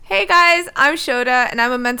Hey guys, I'm Shoda and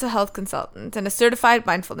I'm a mental health consultant and a certified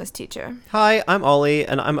mindfulness teacher. Hi, I'm Ollie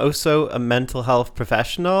and I'm also a mental health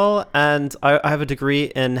professional and I have a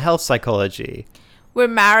degree in health psychology. We're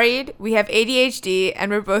married, we have ADHD,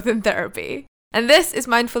 and we're both in therapy. And this is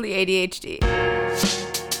Mindfully ADHD.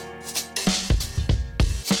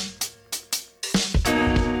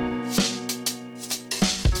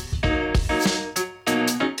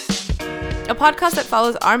 A podcast that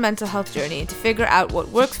follows our mental health journey to figure out what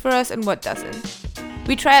works for us and what doesn't.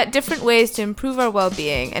 We try out different ways to improve our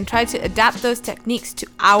well-being and try to adapt those techniques to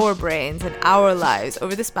our brains and our lives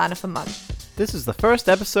over the span of a month. This is the first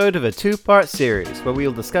episode of a two-part series where we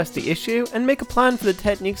will discuss the issue and make a plan for the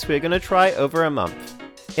techniques we're going to try over a month.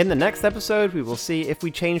 In the next episode, we will see if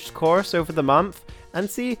we changed course over the month and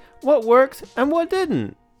see what worked and what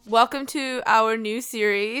didn't. Welcome to our new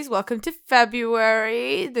series. Welcome to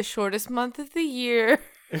February, the shortest month of the year.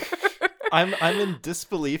 I'm in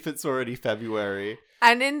disbelief it's already February.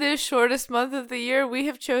 And in this shortest month of the year, we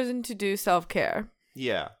have chosen to do self-care.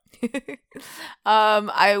 Yeah.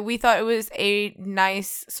 We thought it was a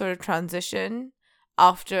nice sort of transition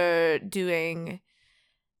after doing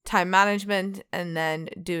time management and then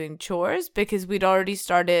doing chores, because we'd already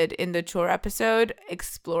started in the chore episode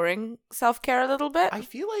exploring self-care a little bit. I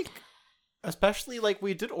feel like, especially like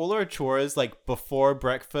we did all our chores like before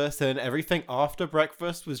breakfast, and everything after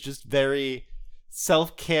breakfast was just very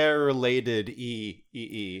self-care related.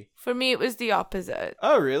 For me, it was the opposite.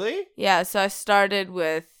 Oh, really? Yeah, so I started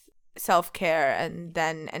with self-care and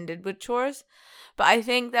then ended with chores. But I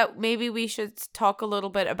think that maybe we should talk a little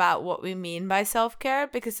bit about what we mean by self-care,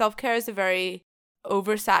 because self-care is a very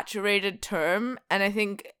oversaturated term, and I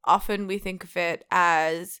think often we think of it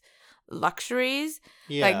as luxuries,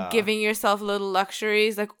 like giving yourself little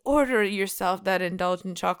luxuries, like order yourself that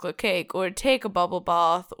indulgent chocolate cake, or take a bubble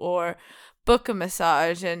bath, or book a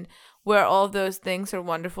massage, and where all those things are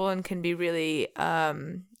wonderful and can be really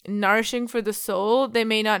nourishing for the soul, they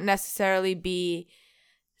may not necessarily be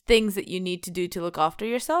things that you need to do to look after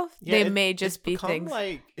yourself. They may just be things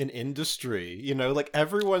like an industry, like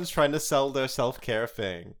everyone's trying to sell their self-care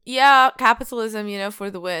thing. Yeah, capitalism, for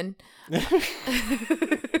the win.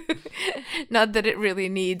 Not that it really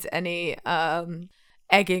needs any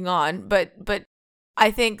egging on, but I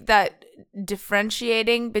think that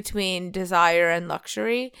differentiating between desire and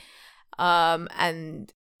luxury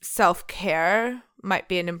and self-care might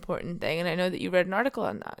be an important thing. And I know that you read an article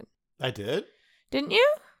on that. I did? Didn't you?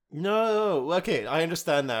 No. Okay, I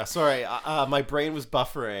understand now. Sorry, my brain was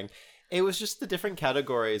buffering. It was just the different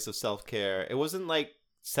categories of self-care. It wasn't like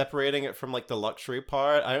separating it from like the luxury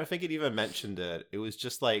part. I don't think it even mentioned it. It was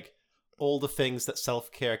just like all the things that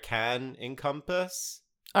self-care can encompass.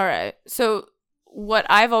 All right. So what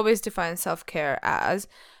I've always defined self-care as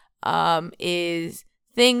is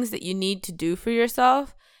things that you need to do for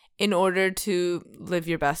yourself in order to live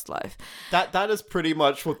your best life. That is pretty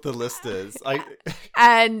much what the list is.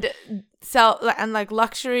 And like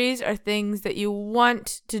luxuries are things that you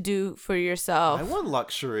want to do for yourself. I want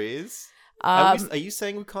luxuries. Are you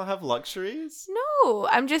saying we can't have luxuries? No,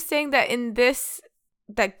 I'm just saying that in this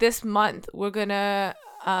month we're gonna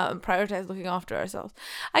prioritize looking after ourselves.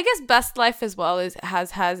 I guess best life as well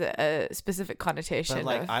has a specific connotation.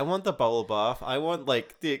 But I want the bubble bath. I want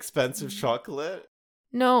like the expensive chocolate.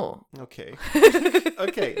 No. Okay.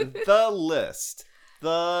 Okay. The list.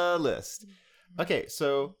 Okay,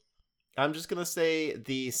 so I'm just gonna say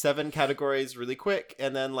the 7 categories really quick,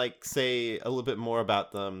 and then say a little bit more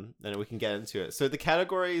about them, and we can get into it. So the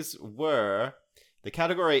category is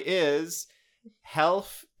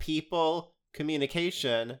health, people,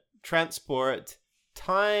 communication, transport,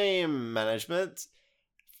 time management,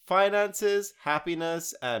 finances,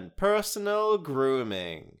 happiness, and personal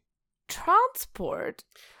grooming. Transport?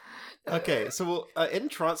 Okay, so in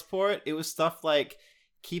transport, it was stuff like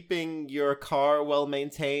keeping your car well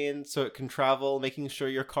maintained so it can travel, making sure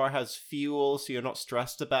your car has fuel so you're not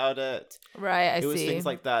stressed about it. Right, I see. It was things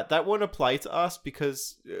like that. That won't apply to us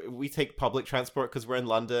because we take public transport because we're in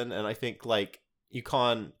London, and I think you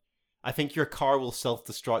can't. I think your car will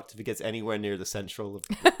self-destruct if it gets anywhere near the central of.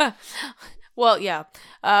 Well, yeah.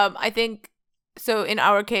 I think so. In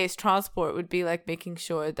our case, transport would be like making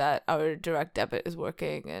sure that our direct debit is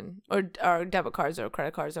working, or our debit cards or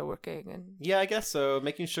credit cards are working. And yeah, I guess so.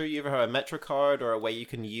 Making sure you either have a Metro card or a way you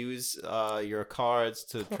can use your cards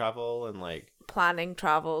to travel, and planning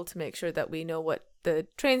travel to make sure that we know what the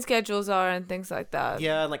train schedules are and things like that.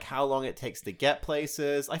 Yeah, and how long it takes to get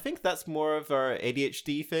places. I think that's more of our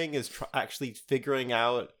ADHD thing, is actually figuring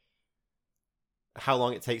out how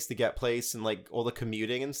long it takes to get place and like all the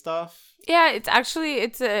commuting and stuff? Yeah,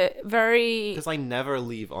 it's a very Because I never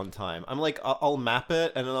leave on time. I'm like, I'll map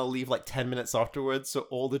it and then I'll leave like 10 minutes afterwards, so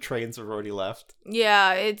all the trains have already left.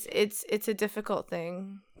 yeah, it's a difficult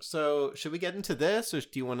thing. So should we get into this, or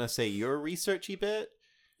do you want to say your researchy bit?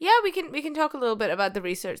 Yeah, we can talk a little bit about the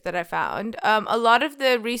research that I found. A lot of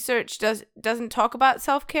the research doesn't talk about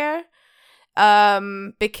self-care.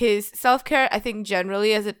 Because self-care, I think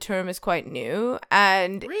generally as a term is quite new,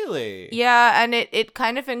 and Really? yeah, and it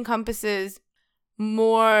kind of encompasses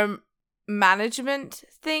more management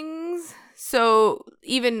things. So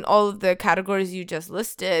even all of the categories you just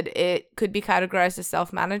listed, it could be categorized as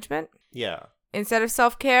self-management Yeah. instead of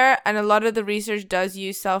self-care, and a lot of the research does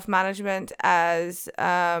use self-management as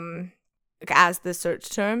the search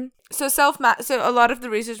term. So so a lot of the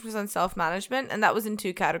research was on self-management, and that was in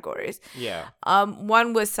two categories. Yeah.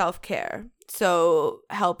 One was self-care, so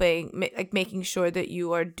helping making sure that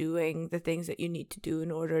you are doing the things that you need to do in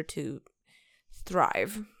order to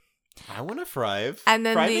thrive. I want to thrive. And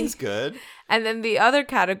then Thriving's good. And then the other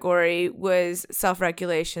category was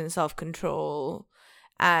self-regulation, self-control,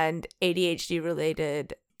 and ADHD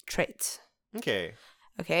related traits. Okay.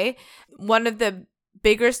 Okay. One of the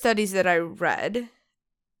bigger studies that I read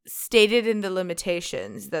stated in the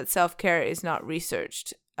limitations that self-care is not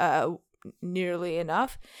researched nearly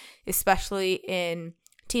enough, especially in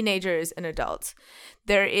teenagers and adults.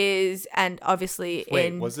 There is, and obviously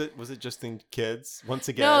was it just in kids once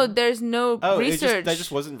again? No, there's no research. That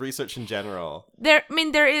just wasn't research in general. There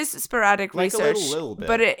is sporadic like research, a little bit,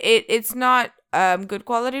 but it's not good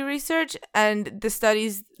quality research, and the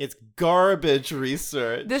studies it's garbage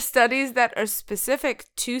research. The studies that are specific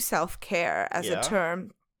to self-care as a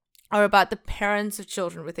term are about the parents of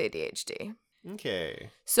children with ADHD.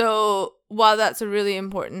 Okay. So while that's a really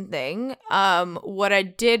important thing, what I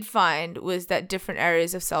did find was that different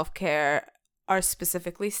areas of self-care are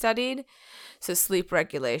specifically studied. So sleep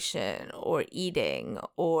regulation or eating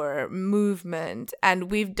or movement.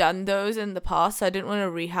 And we've done those in the past, so I didn't want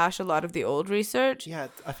to rehash a lot of the old research. Yeah,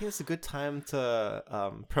 I think it's a good time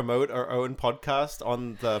to promote our own podcast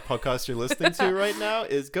on the podcast you're listening to right now.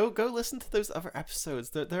 Is go listen to those other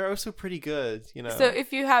episodes. They're also pretty good, you know. So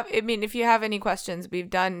if you have any questions,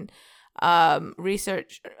 we've done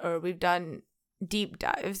research, or we've done deep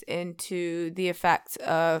dives into the effects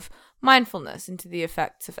of mindfulness, into the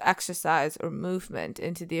effects of exercise or movement,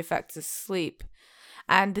 into the effects of sleep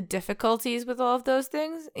and the difficulties with all of those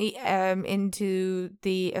things, into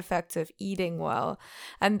the effects of eating well.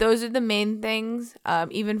 And those are the main things.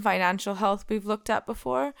 Even financial health we've looked at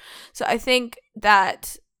before. So I think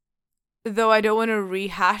that, though I don't want to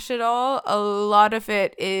rehash it all, a lot of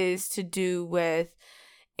it is to do with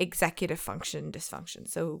executive function dysfunction.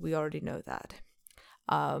 So we already know that.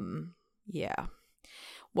 Yeah.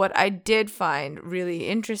 What I did find really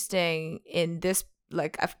interesting in this,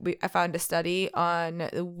 I found a study on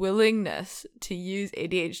the willingness to use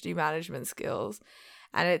ADHD management skills,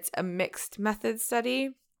 and it's a mixed method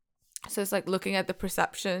study. So it's like looking at the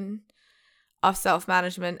perception of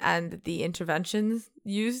self-management and the interventions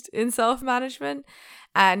used in self-management.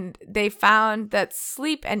 And they found that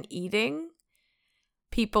sleep and eating,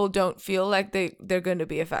 people don't feel like they're going to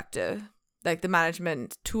be effective. Like the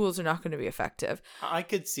management tools are not going to be effective. I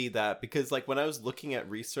could see that, because like when I was looking at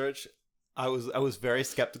research, I was very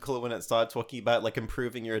skeptical when it started talking about like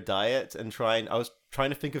improving your diet and I was trying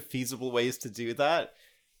to think of feasible ways to do that.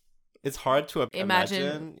 It's hard to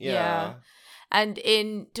imagine. Yeah. And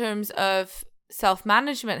in terms of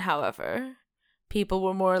self-management, however, people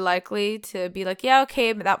were more likely to be like, yeah,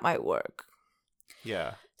 okay, but that might work.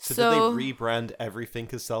 Yeah. So did they rebrand everything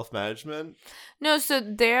as self-management? No, so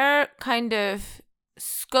their kind of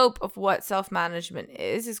scope of what self-management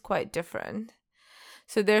is quite different.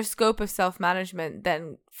 So their scope of self-management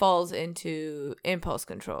then falls into impulse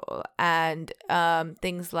control and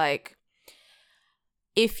things like,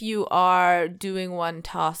 if you are doing one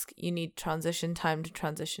task, you need transition time to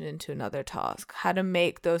transition into another task. How to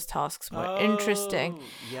make those tasks more interesting.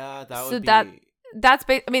 Yeah, that so would be... That's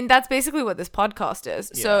basically what this podcast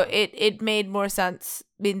is. Yeah. So it made more sense.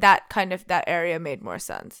 I mean, that area made more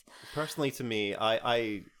sense. Personally, to me,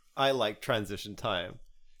 I like transition time.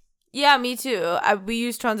 Yeah, me too. We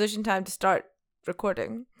use transition time to start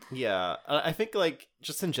recording. Yeah, I think like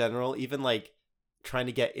just in general, even like trying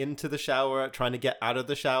to get into the shower, trying to get out of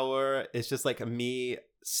the shower, it's just like me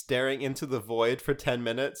staring into the void for 10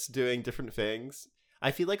 minutes doing different things.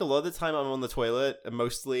 I feel like a lot of the time I'm on the toilet, and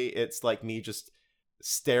mostly it's like me just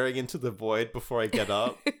staring into the void before I get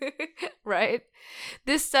up. Right.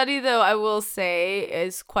 This study, though, I will say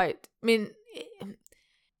is quite, I mean,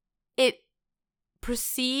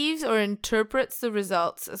 perceives or interprets the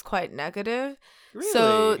results as quite negative. Really?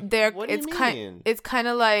 So What do you mean? it's kind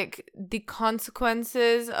of like the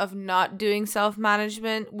consequences of not doing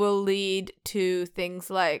self-management will lead to things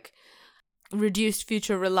like reduced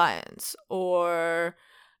future reliance or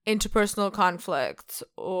interpersonal conflicts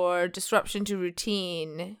or disruption to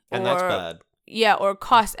routine, And or that's bad. yeah, or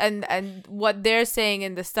cost. And what they're saying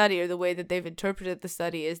in the study, or the way that they've interpreted the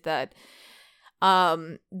study, is that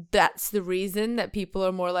that's the reason that people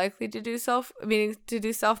are more likely to do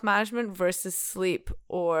self-management versus sleep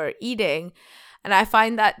or eating. And I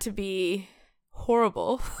find that to be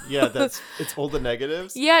horrible. Yeah, it's all the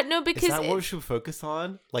negatives. Yeah, no, because Is that what we should focus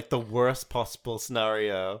on? Like the worst possible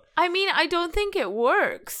scenario. I mean, I don't think it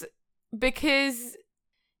works because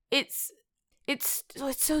it's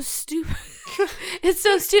so stupid. It's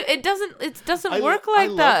so stupid. It doesn't work like I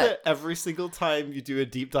love that. that every single time you do a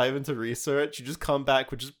deep dive into research, you just come back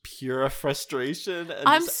with just pure frustration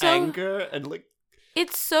and anger and like.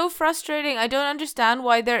 It's so frustrating. I don't understand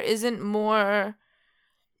why there isn't more.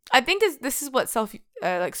 I think this is what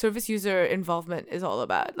service user involvement is all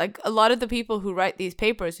about. Like, a lot of the people who write these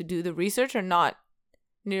papers, who do the research, are not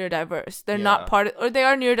neurodiverse. They're not part of, or they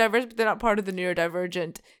are neurodiverse, but they're not part of the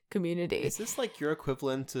neurodivergent community. Is this like your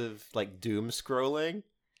equivalent of like doom scrolling?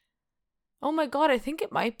 Oh my god, I think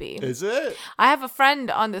it might be. Is it? I have a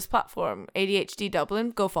friend on this platform, ADHD Dublin.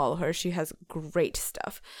 Go follow her. She has great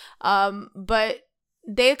stuff. But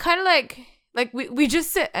they kind of like we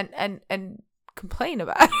just sit and complain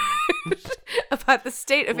about about the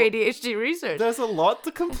state of ADHD research. There's a lot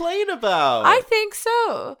to complain about. I think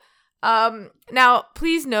so. Now,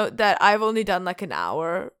 please note that I've only done like an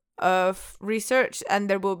hour of research, and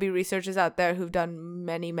there will be researchers out there who've done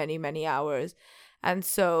many, many, many hours. And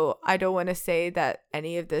so I don't want to say that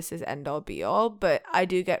any of this is end all be all, but I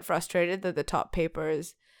do get frustrated that the top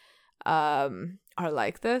papers are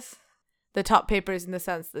like this. The top papers, in the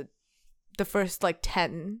sense that the first like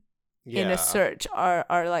 10 in a search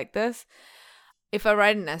are like this. If I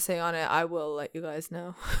write an essay on it, I will let you guys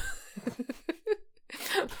know.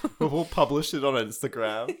 We'll publish it on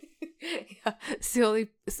Instagram. Yeah, it's the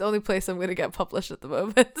only place I'm gonna get published at the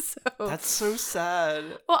moment. So That's so sad.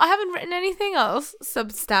 Well, I haven't written anything else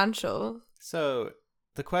substantial. So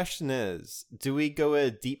the question is, do we go a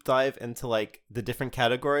deep dive into like the different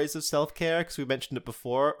categories of self-care, because we mentioned it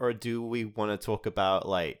before, or do we want to talk about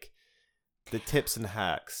like the tips and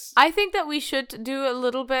hacks? I think that we should do a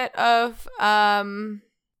little bit of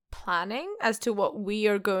planning as to what we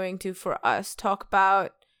are going to, for us, talk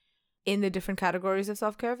about in the different categories of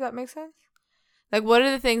self-care, if that makes sense. Like, what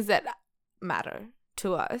are the things that matter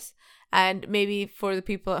to us? And maybe for the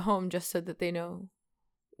people at home, just so that they know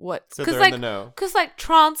what. So they're in the know. Because like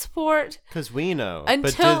transport. Because we know. But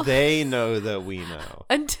Until- do they know that we know?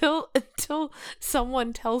 Until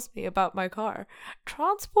someone tells me about my car.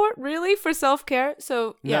 Transport, really, for self-care?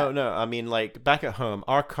 So yeah. No. I mean, like, back at home,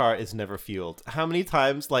 our car is never fueled. How many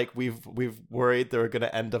times like we've worried they were gonna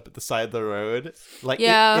end up at the side of the road? Like,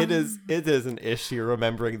 yeah. it is an issue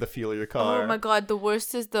remembering to fuel your car. Oh my god, the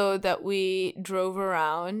worst is though that we drove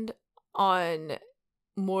around on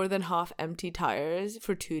more than half empty tires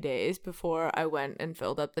for 2 days before I went and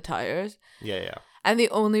filled up the tires. Yeah. And the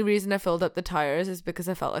only reason I filled up the tires is because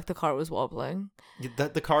I felt like the car was wobbling.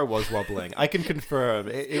 The car was wobbling. I can confirm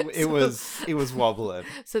it was wobbling.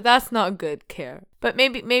 So that's not good care. But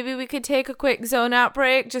maybe we could take a quick zone out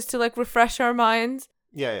break just to like refresh our minds.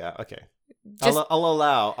 Yeah. Okay. I'll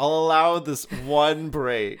allow this one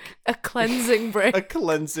break. A cleansing break. A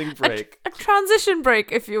cleansing break. A transition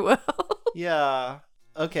break, if you will. Yeah.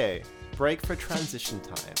 Okay. Break for transition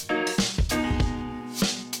time.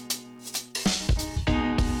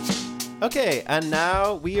 Okay, and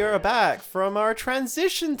now we are back from our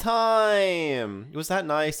transition time. Was that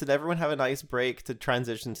nice? Did everyone have a nice break to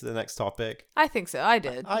transition to the next topic? I think so. I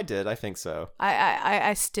did. I did. I think so.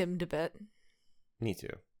 I stimmed a bit. Me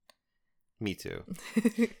too.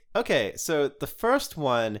 Okay, so the first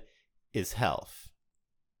one is health.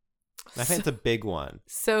 I think it's a big one.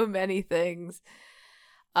 So many things.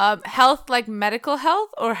 Health, like medical health,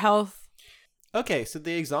 or health? Okay, so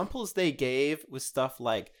the examples they gave was stuff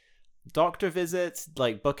like doctor visits,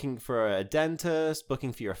 like booking for a dentist,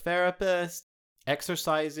 booking for your therapist,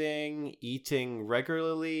 exercising, eating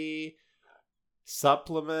regularly,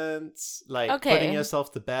 supplements, like putting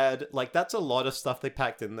yourself to bed. Like, that's a lot of stuff they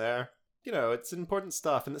packed in there. You know, it's important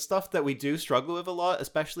stuff, and it's stuff that we do struggle with a lot,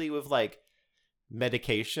 especially with like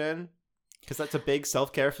medication, because that's a big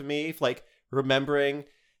self-care for me, like remembering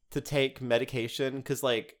to take medication, because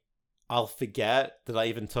like I'll forget that I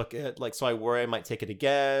even took it. Like, so I worry I might take it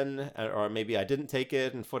again, or maybe I didn't take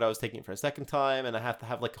it and thought I was taking it for a second time, and I have to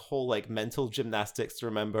have like a whole like mental gymnastics to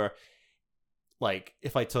remember, like,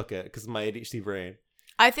 if I took it because of my ADHD brain.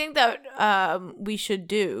 I think that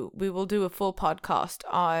we will do a full podcast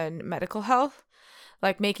on medical health,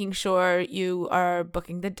 like making sure you are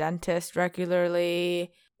booking the dentist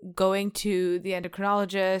regularly, going to the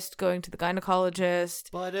endocrinologist, going to the gynecologist.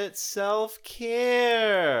 But it's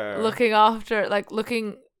self-care.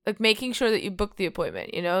 Making sure that you book the appointment,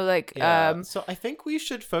 Yeah. So I think we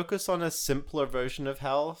should focus on a simpler version of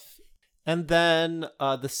health. And then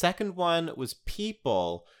the second one was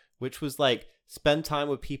people, which was like spend time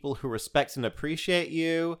with people who respect and appreciate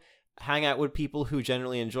you, hang out with people who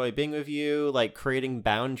generally enjoy being with you, like creating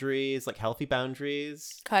boundaries, like healthy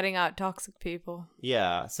boundaries. Cutting out toxic people.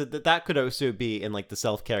 Yeah, so that could also be in like the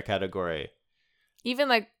self-care category. Even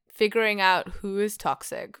like figuring out who is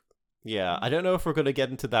toxic. Yeah, I don't know if we're going to get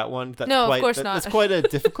into that one. Of course not. That's quite a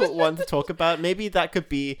difficult one to talk about. Maybe that could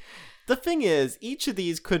be... The thing is, each of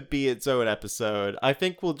these could be its own episode. I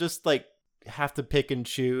think we'll just like have to pick and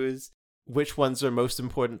choose which ones are most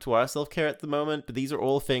important to our self-care at the moment, but these are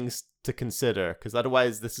all things to consider, because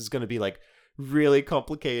otherwise this is going to be like really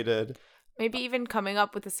complicated. Maybe even coming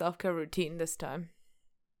up with a self-care routine this time.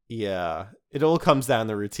 Yeah, it all comes down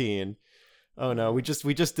to routine. Oh no, we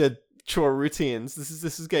just did chore routines.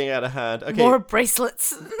 This is getting out of hand. Okay. More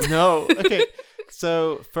bracelets. No. Okay.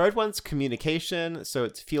 So third one's communication. So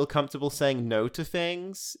it's feel comfortable saying no to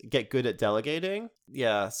things, get good at delegating.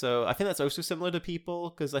 Yeah. So I think that's also similar to people,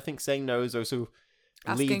 because I think saying no is also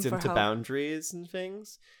leads into boundaries and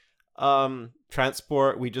things.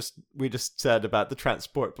 Transport. We just said about the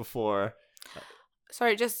transport before.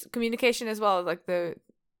 Sorry, just communication as well. Like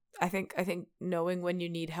I think knowing when you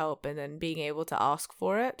need help and then being able to ask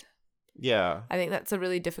for it. Yeah. I think that's a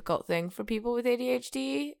really difficult thing for people with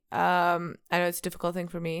ADHD. I know it's a difficult thing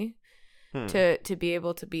for me to be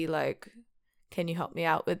able to be like, can you help me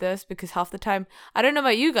out with this? Because half the time, I don't know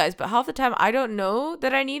about you guys, but half the time I don't know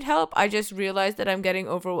that I need help. I just realize that I'm getting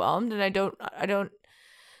overwhelmed, and I don't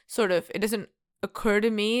sort of, it doesn't occur to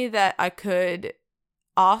me that I could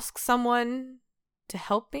ask someone to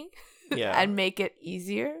help me. Yeah. And make it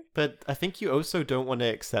easier. But I think you also don't want to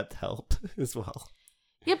accept help as well.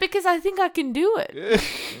 Yeah, because I think I can do it.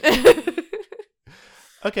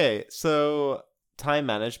 Okay, so time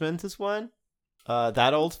management is one.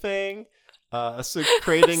 That old thing. So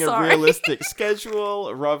creating a realistic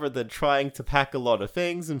schedule rather than trying to pack a lot of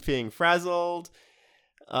things and being frazzled.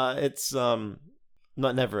 It's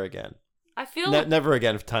never again. I feel never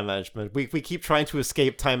again for time management. We keep trying to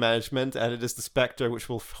escape time management, and it is the specter which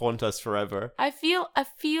will haunt us forever. I feel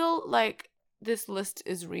like this list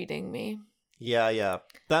is reading me. Yeah.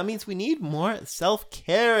 That means we need more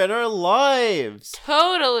self-care in our lives.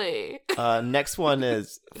 Totally. Next one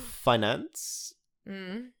is finance.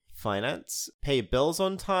 Finance. Pay bills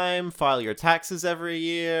on time. File your taxes every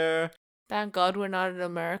year. Thank God we're not in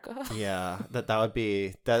America. Yeah, that's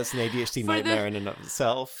an ADHD nightmare in and of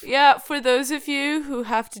itself. Yeah, for those of you who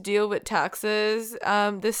have to deal with taxes,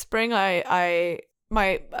 this spring I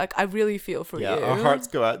really feel for you. Yeah, our hearts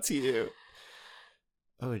go out to you.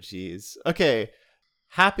 Oh, geez. Okay.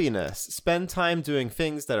 Happiness. Spend time doing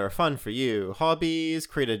things that are fun for you. Hobbies.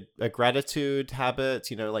 Create a gratitude habit.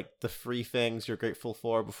 Like the 3 things you're grateful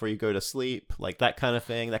for before you go to sleep. Like that kind of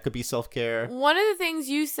thing. That could be self-care. One of the things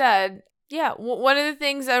you said... Yeah, one of the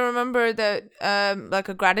things I remember that, like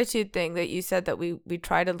a gratitude thing that you said that we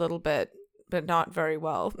tried a little bit, but not very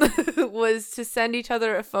well, was to send each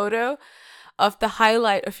other a photo of the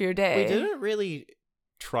highlight of your day. We didn't really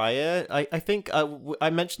try it. I think I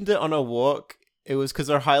mentioned it on a walk. It was because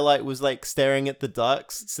our highlight was like staring at the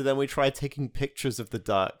ducks. So then we tried taking pictures of the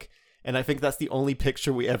duck. And I think that's the only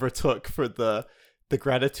picture we ever took for the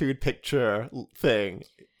gratitude picture thing.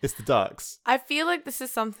 It's the ducks. I feel like this is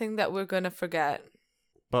something that we're going to forget.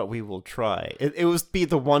 But we will try. It will be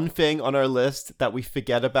the one thing on our list that we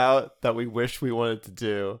forget about that we wish we wanted to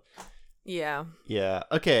do. Yeah. Yeah.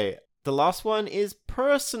 Okay. The last one is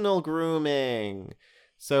personal grooming.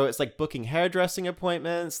 So it's like booking hairdressing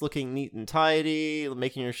appointments, looking neat and tidy,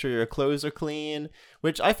 making sure your clothes are clean,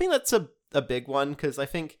 which I think that's a big one, because I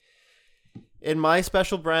think in my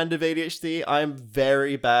special brand of ADHD, I'm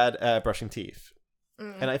very bad at brushing teeth.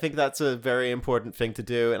 And I think that's a very important thing to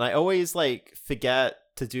do. And I always like forget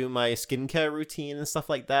to do my skincare routine and stuff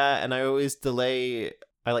like that. And I always delay.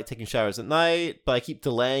 I like taking showers at night, but I keep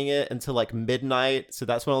delaying it until like midnight. So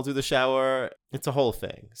that's when I'll do the shower. It's a whole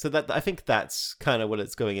thing. So that I think that's kind of what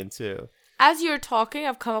it's going into. As you're talking,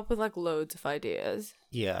 I've come up with like loads of ideas.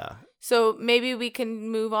 Yeah. So maybe we can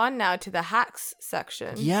move on now to the hacks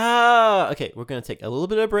section. Yeah. Okay, we're going to take a little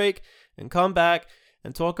bit of a break and come back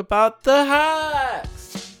and talk about the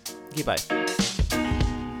hacks. Okay, bye.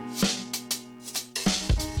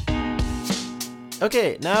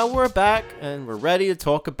 Okay, now we're back and we're ready to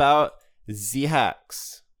talk about the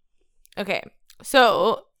hacks. Okay,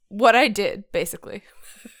 so what I did basically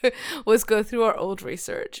was go through our old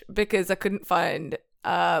research because I couldn't find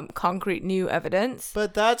concrete new evidence.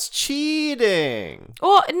 But that's cheating.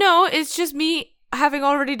 Well, no, it's just me having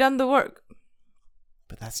already done the work.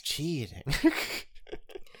 But that's cheating.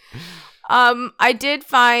 I did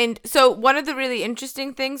find, so one of the really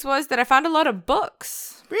interesting things was that I found a lot of books.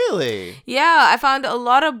 Really? Yeah, I found a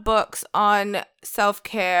lot of books on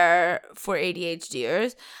self-care for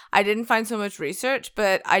ADHDers. I didn't find so much research,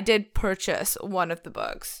 but I did purchase one of the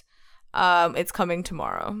books. It's coming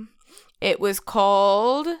tomorrow. It was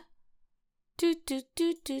called... I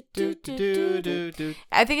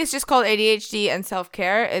think it's just called ADHD and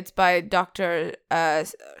Self-Care. It's by Dr.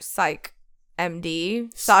 Psych MD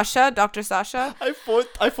Dr. Sasha. I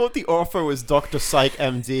thought the author was Dr. Psych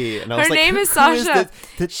MD, and I was Her like, name is who Sasha.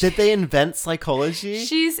 Did they invent psychology?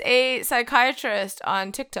 She's a psychiatrist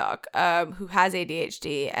on TikTok who has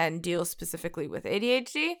ADHD and deals specifically with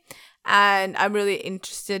ADHD. And I'm really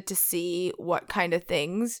interested to see what kind of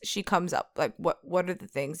things she comes up, like what are the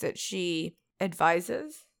things that she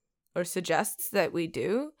advises or suggests that we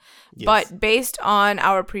do. Yes. But based on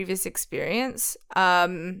our previous experience,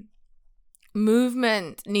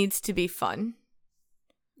 movement needs to be fun.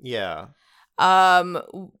 Yeah.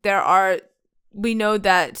 We know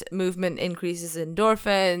that movement increases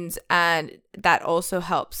endorphins, and that also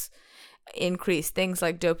helps increase things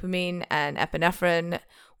like dopamine and epinephrine.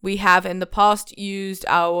 We have in the past used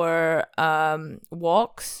our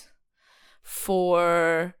walks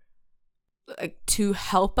for to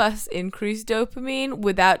help us increase dopamine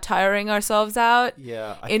without tiring ourselves out.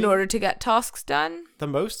 Yeah. In order to get tasks done. The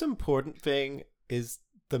most important thing is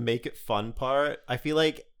the make it fun part. I feel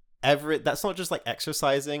like that's not just like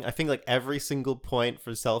exercising. I think like every single point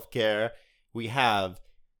for self-care we have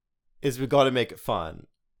is we got to make it fun.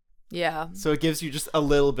 Yeah. So it gives you just a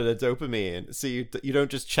little bit of dopamine, so you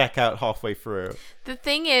don't just check out halfway through. The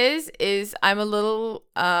thing is I'm a little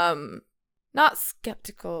not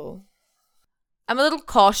skeptical. I'm a little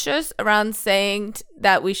cautious around saying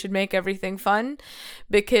that we should make everything fun,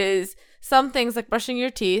 because some things like brushing your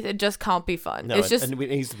teeth, it just can't be fun. No, it's just and it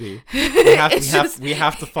needs to be. We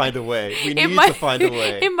have to find a way. We need to find a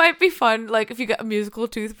way. It might be fun, like if you get a musical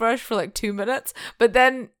toothbrush for like 2 minutes, but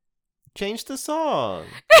then change the song.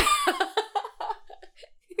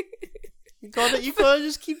 You gotta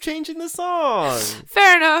just keep changing the song.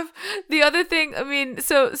 Fair enough. The other thing, I mean,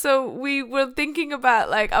 so we were thinking about,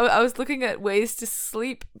 like, I was looking at ways to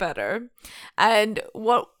sleep better. And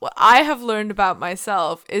what I have learned about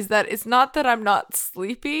myself is that it's not that I'm not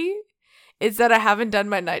sleepy. It's that I haven't done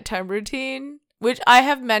my nighttime routine, which I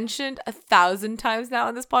have mentioned 1,000 times now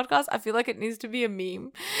on this podcast. I feel like it needs to be a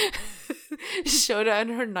meme. Shona and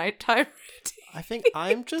her nighttime routine. I think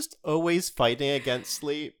I'm just always fighting against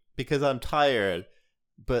sleep because I'm tired,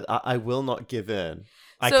 but I will not give in.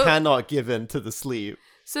 I cannot give in to the sleep.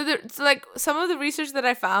 So like some of the research that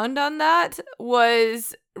I found on that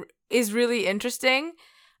is really interesting.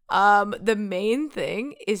 The main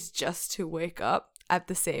thing is just to wake up at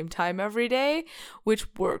the same time every day,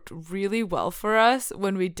 which worked really well for us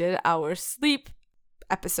when we did our sleep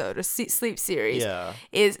episode or sleep series. Yeah.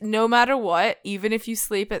 Is no matter what, even if you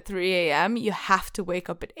sleep at 3 a.m., you have to wake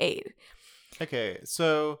up at 8. Okay,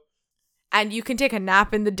 so... And you can take a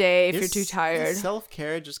nap in the day if you're too tired. Is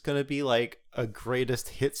self-care just gonna be like a greatest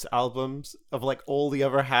hits albums of like all the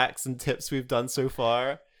other hacks and tips we've done so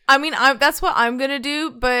far? I mean, that's what I'm gonna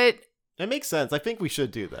do, but... It makes sense. I think we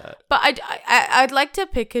should do that. But I'd like to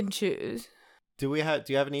pick and choose. Do you have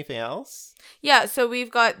anything else? Yeah, so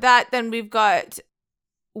we've got that. Then we've got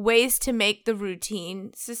ways to make the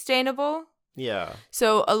routine sustainable. Yeah.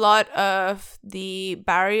 So a lot of the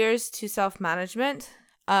barriers to self-management,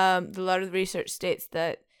 a lot of the research states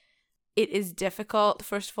that it is difficult,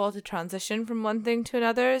 first of all, to transition from one thing to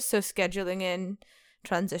another. So scheduling in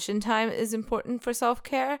transition time is important for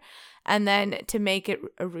self-care, and then to make it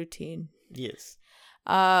a routine. Yes.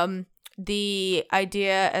 The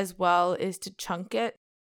idea as well is to chunk it.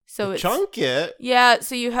 So chunk it? Yeah,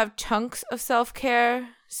 so you have chunks of self-care.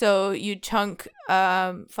 So you chunk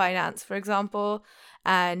finance, for example,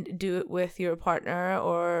 and do it with your partner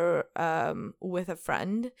or with a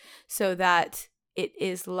friend, so that it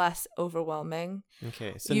is less overwhelming.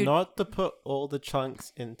 Okay, so You- not to put all the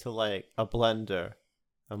chunks into like a blender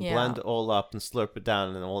and Yeah. blend it all up and slurp it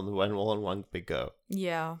down and all in one big go.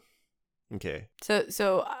 Yeah. Okay.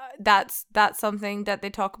 So that's something that they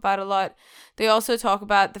talk about a lot. They also talk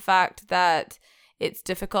about the fact that it's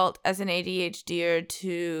difficult as an ADHDer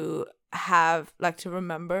to have to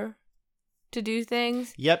remember to do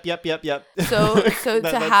things. Yep. So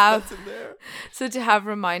That's in there. So to have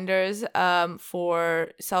reminders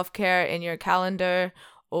for self-care in your calendar,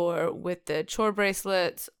 or with the chore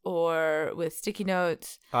bracelets, or with sticky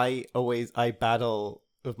notes. I battle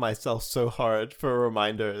with myself so hard for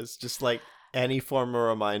reminders, just like any form of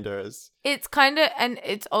reminders. It's kind of, and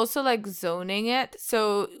it's also like zoning it.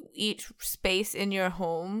 So each space in your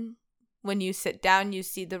home, when you sit down, you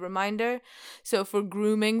see the reminder. So for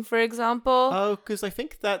grooming, for example. Oh, because I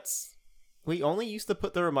think we only used to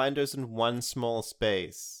put the reminders in one small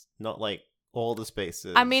space, not like all the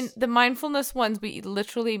spaces. I mean, the mindfulness ones, we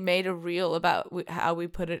literally made a reel about how we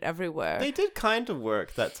put it everywhere. They did kind of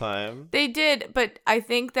work that time. They did, but I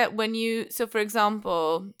think that so for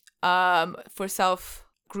example, for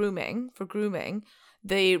grooming,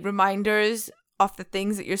 the reminders of the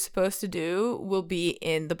things that you're supposed to do will be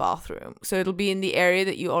in the bathroom. So it'll be in the area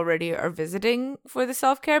that you already are visiting for the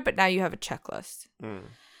self-care, but now you have a checklist.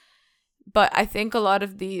 But I think a lot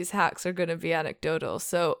of these hacks are going to be anecdotal.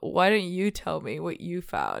 So why don't you tell me what you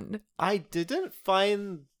found? I didn't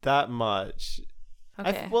find that much.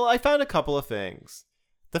 Okay. I found a couple of things.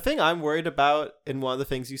 The thing I'm worried about in one of the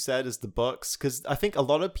things you said is the books, because I think a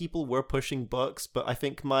lot of people were pushing books, but I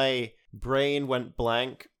think my brain went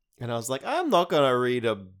blank and I was like, I'm not going to read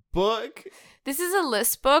a book. This is a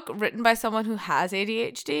list book written by someone who has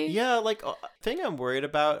ADHD. Yeah, like the thing I'm worried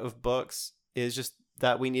about with books is just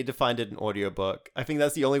that we need to find it an audiobook. I think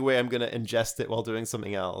that's the only way I'm going to ingest it while doing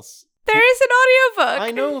something else. There is an audiobook. I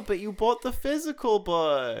know, but you bought the physical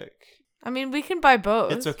book. I mean, we can buy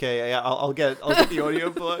both. It's okay. Yeah, I'll get the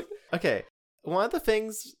audiobook. Okay. One of the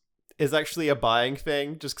things is actually a buying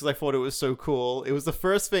thing, just because I thought it was so cool. It was the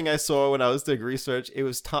first thing I saw when I was doing research. It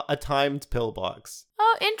was a timed pill box.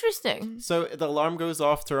 Oh, interesting. So the alarm goes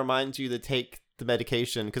off to remind you to take the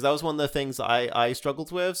medication, because that was one of the things I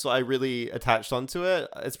struggled with, so I really attached onto it.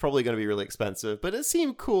 It's probably going to be really expensive, but it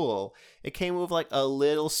seemed cool. It came with like a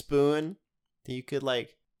little spoon that you could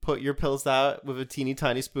like put your pills out with a teeny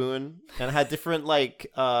tiny spoon, and it had different like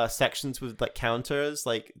sections with like counters,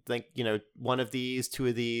 like one of these, two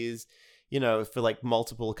of these, for like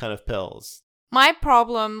multiple kind of pills. My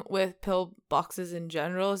problem with pill boxes in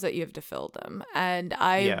general is that you have to fill them, and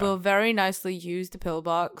I will very nicely use the pill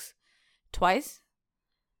box twice,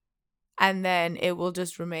 and then it will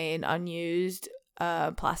just remain unused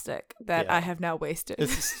plastic that I have now wasted.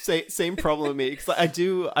 It's the same problem with me, because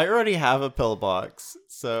I already have a pill box,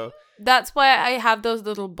 so that's why I have those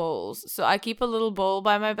little bowls. So I keep a little bowl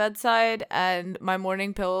by my bedside, and my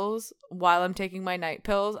morning pills, while I'm taking my night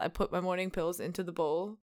pills, I put my morning pills into the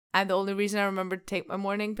bowl. And the only reason I remember to take my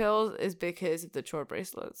morning pills is because of the chore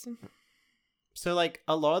bracelets. So like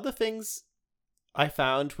a lot of the things I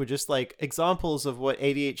found were just like examples of what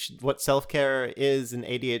self-care is in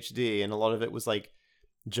ADHD, and a lot of it was like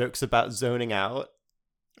jokes about zoning out.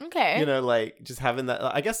 Okay. Like just having that,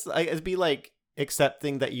 I guess it'd be like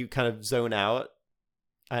accepting that you kind of zone out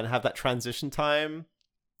and have that transition time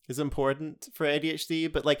is important for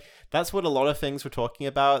ADHD, but like that's what a lot of things were talking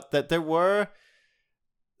about, that there were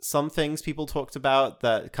some things people talked about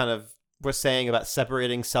that kind of were saying about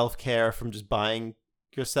separating self-care from just buying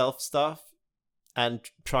yourself stuff and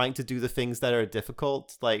trying to do the things that are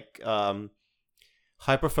difficult, like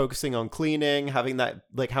hyper focusing on cleaning, having that,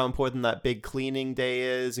 like how important that big cleaning day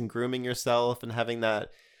is, and grooming yourself, and having that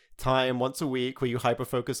time once a week where you hyper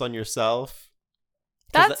focus on yourself.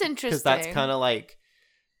 That's interesting. Because that's kind of like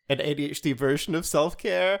an ADHD version of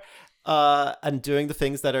self-care, and doing the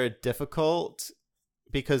things that are difficult,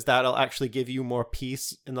 because that'll actually give you more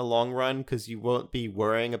peace in the long run, because you won't be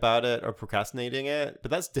worrying about it or procrastinating it.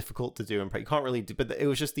 But that's difficult to do, and you can't really do. But it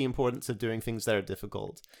was just the importance of doing things that are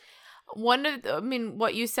difficult.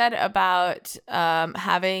 What you said about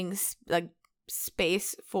having like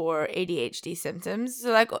space for ADHD symptoms.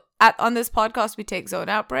 So like on this podcast, we take zone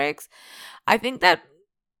out breaks. I think that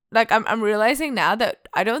like I'm realizing now that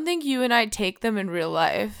I don't think you and I take them in real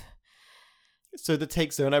life. So to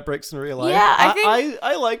take zone out breaks in real life? Yeah, I think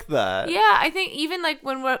I like that. Yeah, I think even like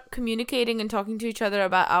when we're communicating and talking to each other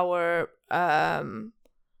about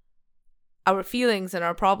our feelings and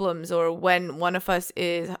our problems, or when one of us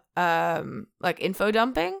is like info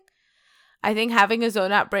dumping, I think having a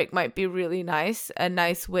zone out break might be really nice, a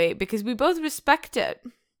nice way, because we both respect it.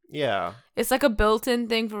 Yeah. It's like a built-in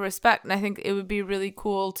thing for respect, and I think it would be really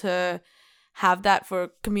cool to have that for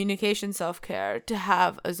communication self-care, to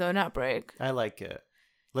have a zone out break. I like it.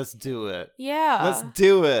 Let's do it. Yeah. Let's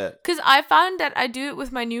do it. Because I found that I do it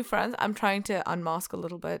with my new friends. I'm trying to unmask a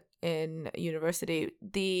little bit in university.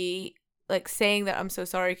 The like saying that I'm so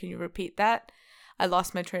sorry, can you repeat that? I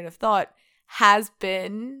lost my train of thought has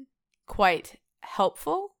been quite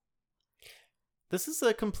helpful. This is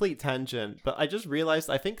a complete tangent, but I just realized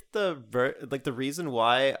I think the reason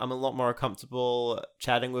why I'm a lot more comfortable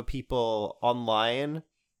chatting with people online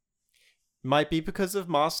might be because of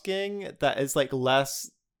masking that is like less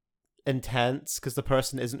intense because the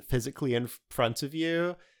person isn't physically in front of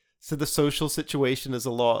you, so the social situation is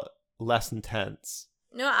a lot less intense.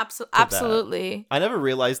 No, absolutely. I never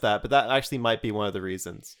realized that, but that actually might be one of the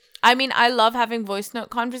reasons. I mean, I love having voice note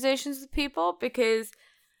conversations with people because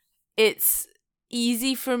it's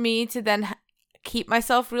easy for me to then keep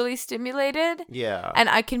myself really stimulated. Yeah. And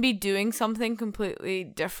I can be doing something completely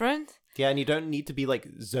different. Yeah, and you don't need to be like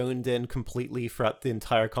zoned in completely throughout the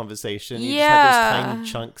entire conversation. You Yeah. just have those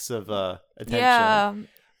tiny chunks of attention. Yeah.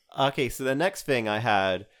 Okay, so the next thing I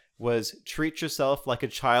had was treat yourself like a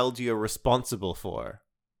child you're responsible for,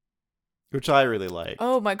 which I really like.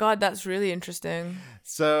 Oh my God, that's really interesting.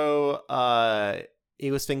 So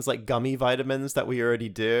it was things like gummy vitamins that we already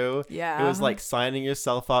do. Yeah. It was like signing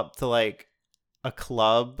yourself up to like a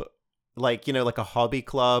club, like, you know, like a hobby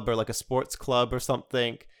club or like a sports club or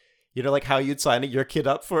something. You know, like how you'd sign your kid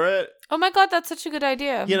up for it. Oh my God, that's such a good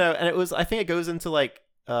idea. You know, and it was, I think it goes into like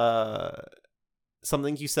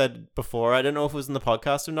something you said before. I don't know if it was in the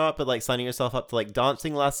podcast or not, but like signing yourself up to like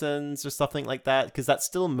dancing lessons or something like that, because that's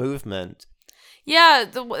still movement. Yeah,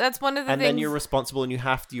 that's one of the and things. then you're responsible and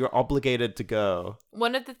you're obligated to go.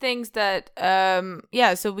 One of the things that,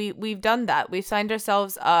 so we've done that. We've signed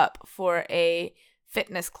ourselves up for a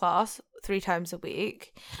fitness class 3 times a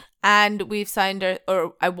week. And we've signed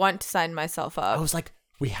I want to sign myself up. I was like,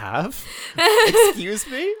 we have? Excuse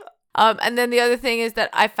me? And then the other thing is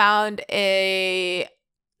that I found a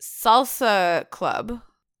salsa club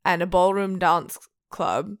and a ballroom dance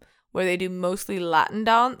club where they do mostly Latin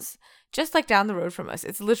dance, just like down the road from us.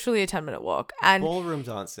 It's literally a 10-minute walk. And ballroom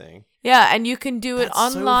dancing. Yeah, and you can do it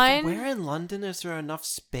online. Where in London is there enough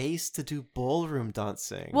space to do ballroom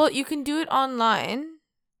dancing? Well, you can do it online.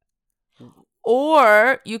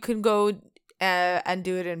 Or you can go and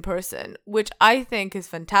do it in person, which I think is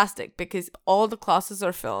fantastic because all the classes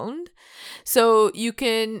are filmed. So you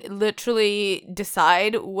can literally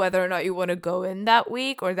decide whether or not you want to go in that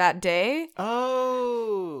week or that day.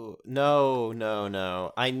 Oh,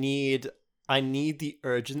 no. I need the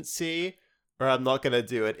urgency or I'm not going to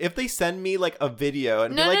do it. If they send me like a video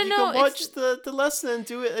and be like, you can watch the lesson and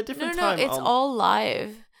do it at a different time. No, it's all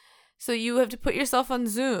live. So you have to put yourself on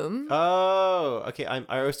Zoom. Oh, okay.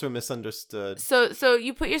 I also misunderstood. So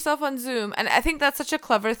you put yourself on Zoom, and I think that's such a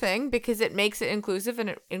clever thing because it makes it inclusive and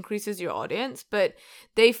it increases your audience. But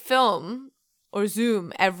they film or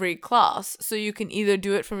Zoom every class, so you can either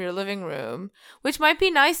do it from your living room, which might be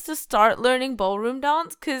nice to start learning ballroom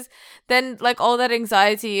dance, because then like all that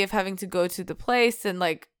anxiety of having to go to the place and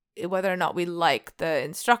like whether or not we like the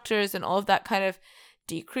instructors and all of that kind of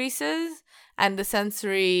decreases, and the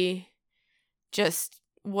sensory just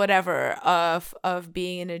whatever of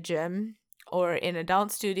being in a gym or in a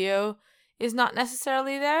dance studio is not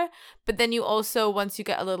necessarily there. But then you also, once you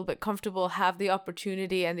get a little bit comfortable, have the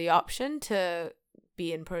opportunity and the option to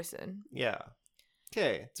be in person. Yeah.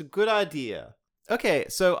 Okay, it's a good idea. Okay,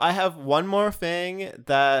 so I have one more thing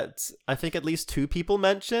that I think at least 2 people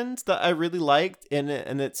mentioned that I really liked in it,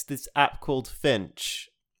 and it's this app called Finch.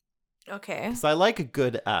 Okay. Because I like a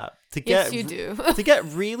good app to Yes, you do. to get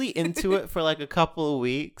really into it for like a couple of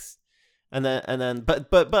weeks,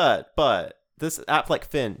 but this app like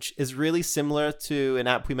Finch is really similar to an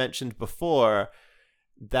app we mentioned before,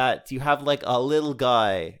 that you have like a little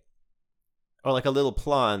guy or like a little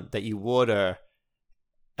plant that you water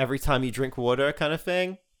every time you drink water, kind of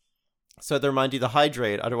thing. So they remind you to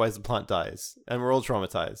hydrate, otherwise the plant dies, and we're all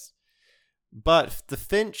traumatized. But the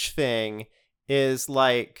Finch thing is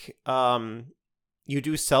like you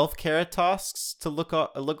do self-care tasks to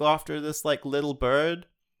look after this like little bird,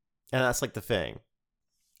 and that's like the thing.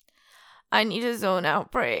 I need a zone out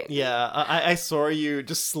break. Yeah, I saw you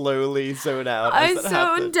just slowly zone out. I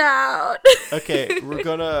zoned out. Okay, we're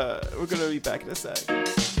gonna be back in a sec.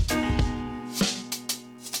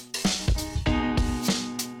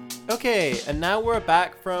 Okay, and now we're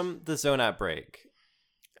back from the zone out break.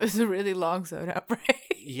 It was a really long zone out break.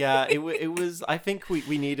 Yeah, it was. I think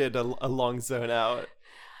we needed a long zone out.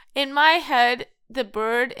 In my head, the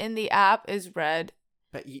bird in the app is red,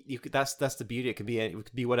 But you could, that's the beauty. It could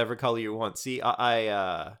be whatever color you want. See,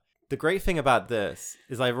 I the great thing about this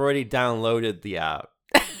is I've already downloaded the app.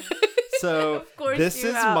 So Of course this you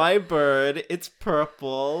is have. my bird. It's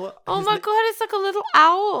purple. Oh my god, it's like a little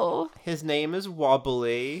owl. His name is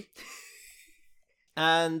Wobbly.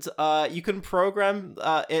 And you can program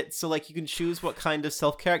it so like you can choose what kind of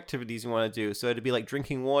self-care activities you want to do. So it'd be like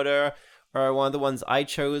drinking water, or one of the ones I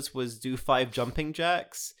chose was do 5 jumping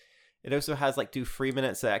jacks. It also has like do 3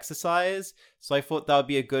 minutes of exercise. So I thought that would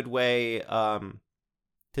be a good way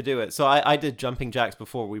to do it. So I did jumping jacks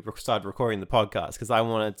before we started recording the podcast because I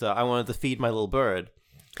wanted to feed my little bird.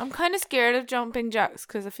 I'm kind of scared of jumping jacks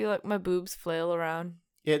because I feel like my boobs flail around.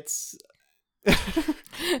 It's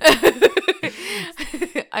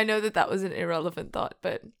I know that was an irrelevant thought,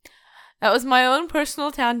 but that was my own personal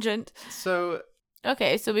tangent. so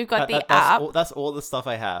Okay, so we've got the that's app. that's all the stuff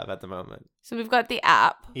I have at the moment. So we've got the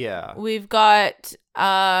app. Yeah. We've got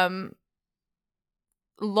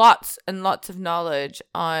lots and lots of knowledge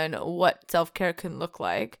on what self-care can look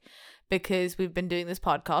like because we've been doing this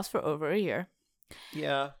podcast for over a year.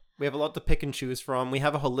 Yeah. We have a lot to pick and choose from. We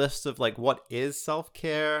have a whole list of like what is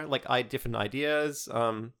self-care, like different ideas.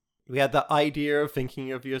 We had the idea of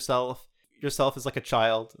thinking of yourself as like a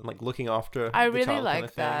child and like looking after I the really child like kind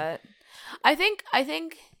of thing. that. I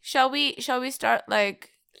think shall we start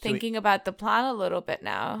like thinking about the plan a little bit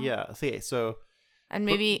now? Yeah. So And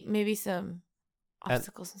maybe some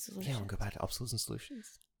obstacles and solutions. yeah, we'll go back to obstacles and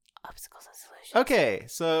solutions. Obstacles and solutions. Okay,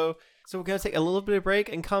 so we're gonna take a little bit of break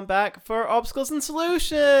and come back for obstacles and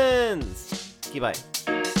solutions. Goodbye.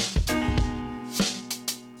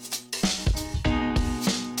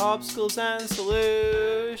 Obstacles and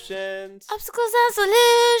solutions. Obstacles and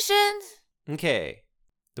solutions. Okay.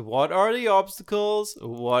 What are the obstacles?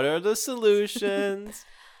 What are the solutions?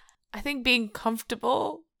 I think being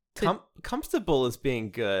comfortable. Comfortable is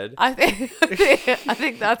being good. I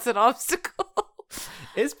think that's an obstacle.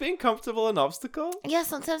 Is being comfortable an obstacle? Yeah,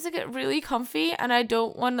 sometimes I get really comfy and I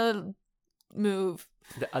don't want to move.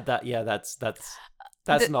 That's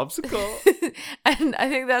an obstacle. And I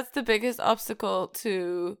think that's the biggest obstacle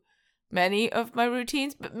to many of my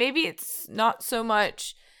routines. But maybe it's not so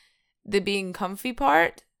much the being comfy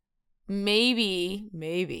part. Maybe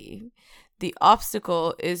the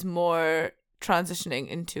obstacle is more transitioning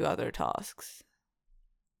into other tasks.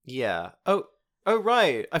 Yeah. Oh,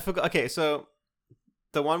 right. I forgot. Okay, so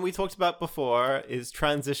the one we talked about before is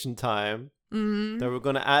transition time. Mm-hmm. So we're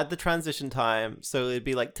going to add the transition time. So it'd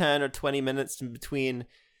be like 10 or 20 minutes in between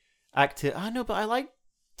no, but I like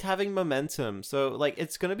having momentum. So like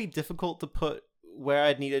it's going to be difficult to put where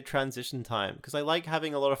I'd needed transition time because I like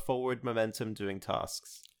having a lot of forward momentum doing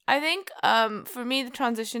tasks. I think for me the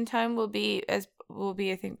transition time will be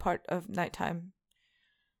I think part of nighttime.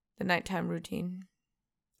 The nighttime routine.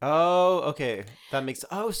 Oh, okay. That makes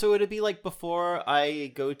so it'd be like before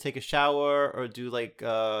I go take a shower or do like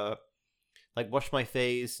wash my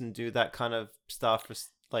face and do that kind of stuff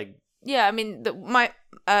like yeah, I mean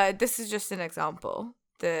this is just an example.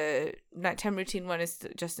 The nighttime routine one is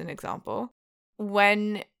just an example.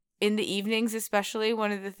 When in the evenings especially,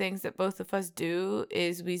 one of the things that both of us do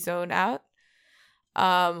is we zone out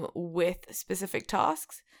with specific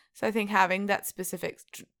tasks. So I think having that specific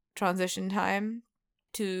transition time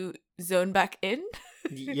to zone back in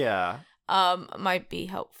yeah might be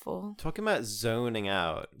helpful. Talking about zoning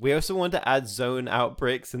out, we also want to add zone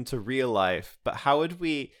outbreaks into real life, but how would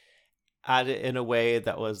we add it in a way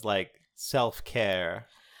that was like self-care?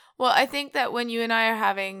 Well, I think that when you and I are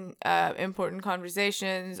having important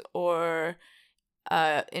conversations or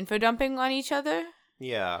info dumping on each other,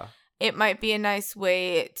 yeah, it might be a nice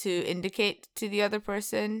way to indicate to the other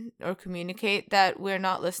person or communicate that we're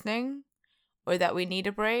not listening or that we need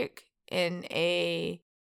a break in a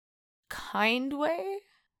kind way.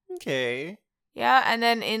 Okay. Yeah, and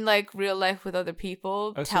then in like real life with other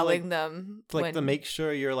people, telling them to make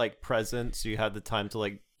sure you're like present so you have the time to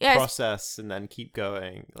like process and then keep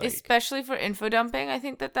going. Like, especially for info dumping, I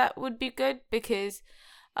think that would be good because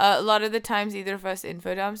a lot of the times either of us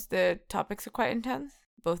info dumps, the topics are quite intense.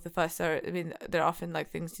 Both of us are, they're often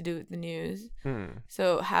like things to do with the news.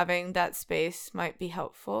 So having that space might be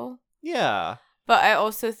helpful. Yeah. But I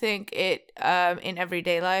also think it in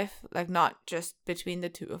everyday life, like not just between the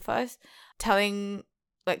two of us, telling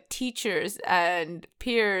like teachers and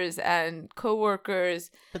peers and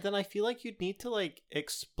coworkers. But then I feel like you'd need to like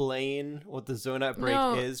explain what the zone out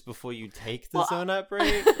break is before you take the zone out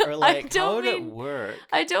break, or like how would it work?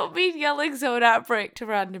 I don't mean yelling zone out break to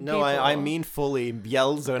random people. No, I mean fully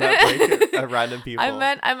yell zone out break at random people. I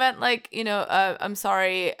meant like, I'm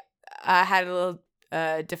sorry, I had a little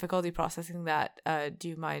difficulty processing that, do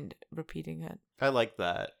you mind repeating it? I like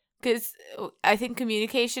that. Because I think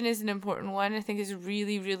communication is an important one. I think it's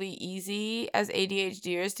really, really easy as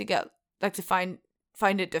ADHDers to get to find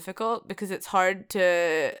it difficult because it's hard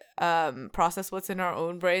to process what's in our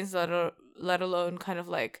own brains, let alone kind of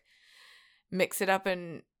like mix it up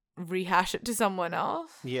and rehash it to someone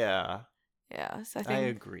else. Yeah. Yeah. So I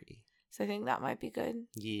agree. So I think that might be good.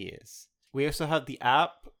 Yes. We also have the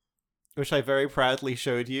app, which I very proudly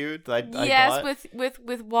showed you. That I yes, got.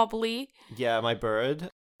 with Wobbly. Yeah, my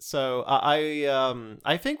bird. So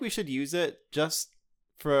I think we should use it just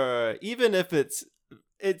for, even if it's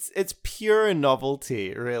pure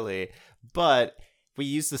novelty, really. But we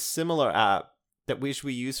used a similar app that we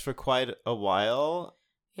used for quite a while.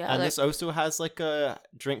 Yeah, and this also has like a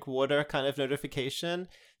drink water kind of notification.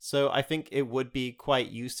 So I think it would be quite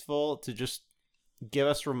useful to just give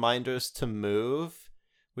us reminders to move,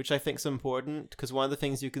 which I think is important, because one of the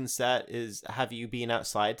things you can set is, have you been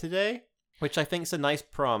outside today? Which I think is a nice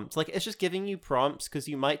prompt. Like, it's just giving you prompts because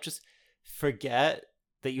you might just forget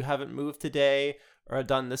that you haven't moved today or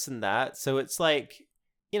done this and that. So it's like,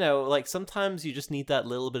 like sometimes you just need that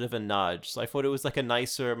little bit of a nudge. So I thought it was like a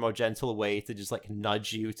nicer, more gentle way to just like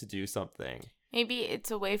nudge you to do something. Maybe it's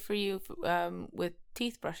a way for you with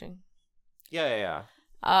teeth brushing. Yeah.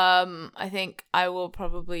 I think I will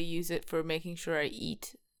probably use it for making sure I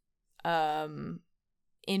eat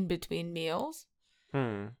in between meals.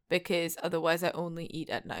 Because otherwise I only eat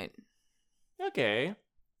at night. Okay.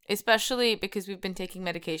 Especially because we've been taking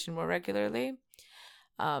medication more regularly.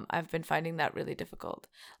 I've been finding that really difficult.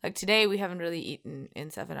 Like today, we haven't really eaten in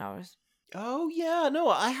 7 hours. Oh, yeah. No,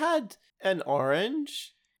 I had an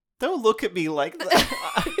orange. Don't look at me like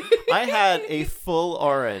that. I had a full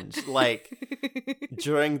orange,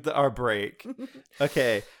 during our break.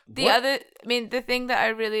 Okay. The thing that I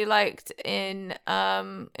really liked in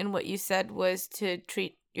what you said was to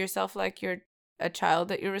treat yourself like you're a child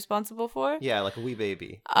that you're responsible for. Yeah, like a wee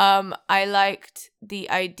baby. I liked the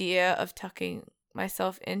idea of tucking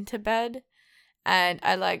myself into bed, and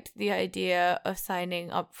I liked the idea of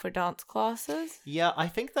signing up for dance classes. Yeah, I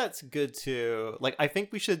think that's good too. Like, I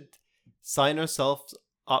think we should sign ourselves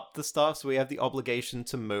up the stuff so we have the obligation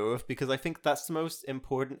to move, because I think that's the most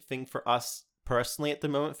important thing for us personally at the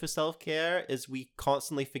moment for self-care, is we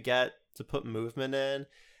constantly forget to put movement in,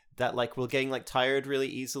 that we're getting tired really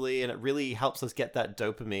easily, and it really helps us get that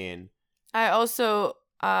dopamine. I also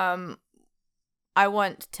I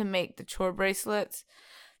want to make the chore bracelets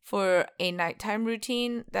for a nighttime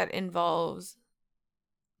routine that involves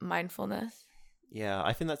mindfulness. Yeah,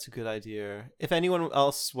 I think that's a good idea. If anyone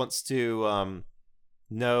else wants to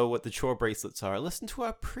know what the chore bracelets are, listen to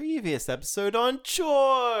our previous episode on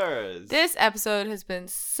chores. This episode has been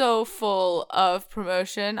so full of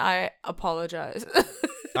promotion. I apologize.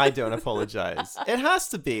 I don't apologize. It has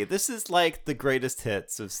to be. This is the greatest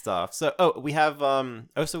hits of stuff. So, we have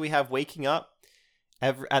we have waking up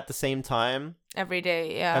at the same time every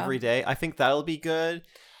day. Yeah, every day. I think that'll be good.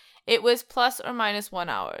 It was plus or minus 1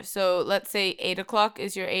 hour. So let's say 8 o'clock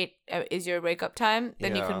is your wake up time.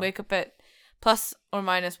 Then you can wake up at plus or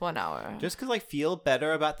minus 1 hour. Just because I feel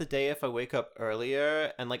better about the day if I wake up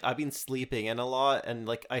earlier, and I've been sleeping in a lot, and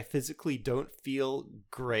I physically don't feel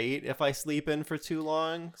great if I sleep in for too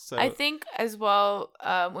long. So I think as well,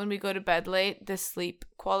 when we go to bed late, the sleep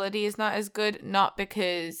quality is not as good. Not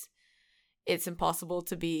because it's impossible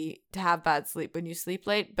to have bad sleep when you sleep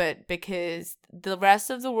late, but because the rest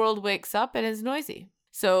of the world wakes up and is noisy.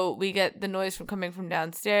 So we get the noise coming from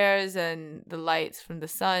downstairs and the lights from the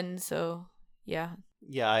sun. So yeah.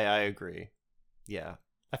 Yeah, I agree. Yeah.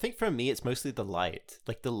 I think for me, it's mostly the light.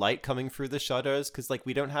 The light coming through the shutters, because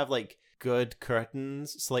we don't have good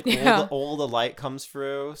curtains. So all the light comes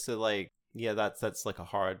through. So yeah, that's a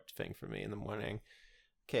hard thing for me in the morning.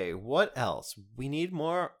 Okay, what else? We need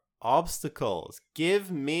more obstacles.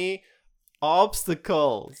 Give me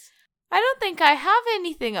obstacles. I don't think I have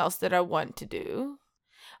anything else that I want to do.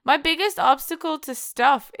 My biggest obstacle to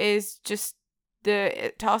stuff is just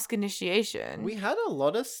the task initiation. We had a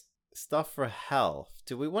lot of stuff for health.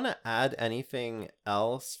 Do we want to add anything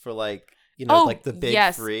else for the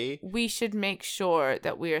big three? We should make sure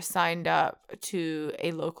that we are signed up to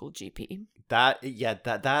a local GP. That's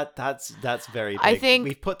very big. I think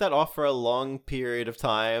we've put that off for a long period of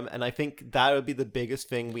time, and I think that would be the biggest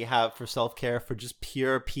thing we have for self-care, for just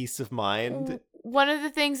pure peace of mind. One of the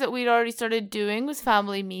things that we'd already started doing was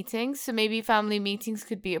family meetings, so maybe family meetings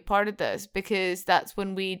could be a part of this, because that's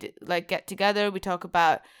when we'd get together, we talk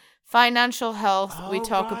about financial health, we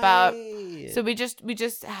talk about, so we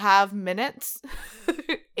just have minutes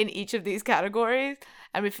in each of these categories,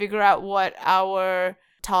 and we figure out what our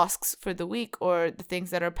tasks for the week or the things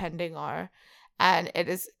that are pending are. And it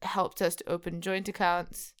has helped us to open joint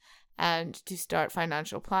accounts and to start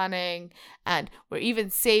financial planning. And we're even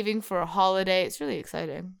saving for a holiday. It's really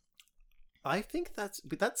exciting. I think that's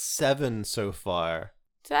 7 so far.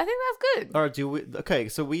 So I think that's good. Or do we? Okay,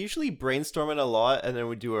 so we usually brainstorm it a lot, and then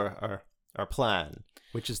we do our plan,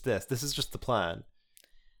 which is this. This is just the plan.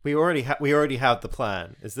 We already have the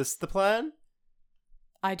plan. Is this the plan?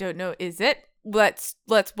 I don't know. Is it? Let's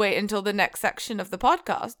wait until the next section of the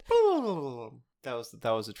podcast.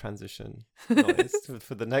 That was a transition noise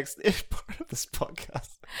for the next part of this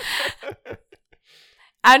podcast.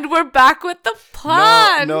 And we're back with the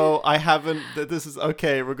plan. No, I haven't. This is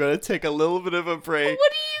okay. We're going to take a little bit of a break.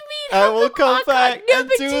 What do you mean? I will come back and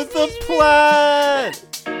do the plan.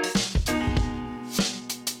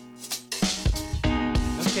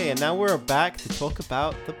 Okay, and now we're back to talk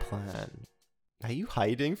about the plan. Are you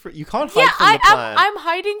hiding from? You can't hide from the plan. I'm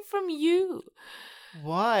hiding from you.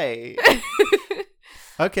 Why?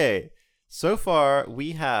 Okay, so far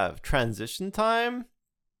we have transition time,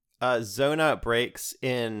 zone out breaks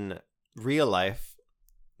in real life.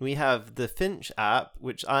 We have the Finch app,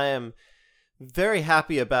 which I am very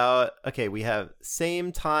happy about. Okay, we have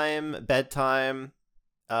same time, bedtime,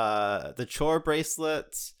 the chore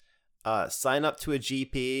bracelets, sign up to a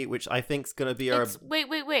GP, which I think is going to be our...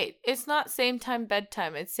 Wait. It's not same time,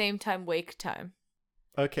 bedtime. It's same time, wake time.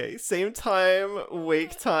 Okay, same time,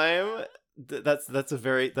 wake time. That's a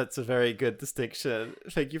very good distinction.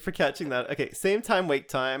 Thank you for catching that. Okay, same time, wake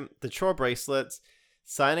time, the chore bracelets,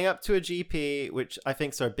 signing up to a GP, which I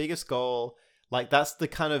think is our biggest goal. Like, that's the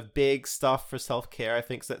kind of big stuff for self-care. I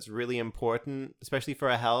think that's really important, especially for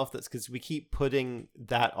our health. That's because we keep putting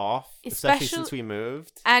that off, especially since we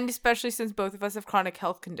moved. And especially since both of us have chronic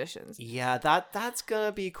health conditions. Yeah, that's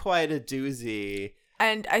gonna be quite a doozy.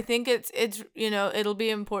 And I think it's it'll be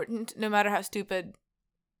important no matter how stupid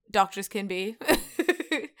doctors can be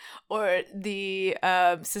or the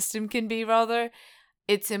system can be, rather.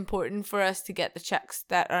 It's important for us to get the checks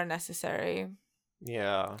that are necessary.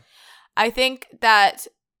 Yeah. I think that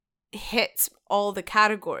hits all the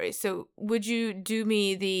categories. So would you do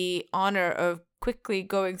me the honor of quickly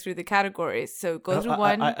going through the categories? So go through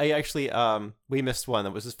one. I actually we missed one.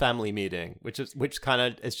 That was his family meeting, which kind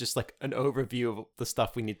of is just like an overview of the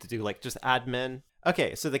stuff we need to do, like just admin.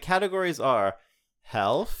 Okay, so the categories are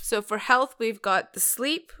health. So for health, we've got the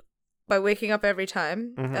sleep by waking up every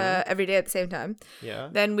time, every day at the same time. Yeah.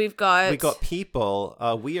 Then we got people.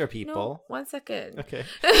 We are people. No, 1 second. Okay.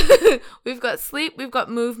 We've got sleep. We've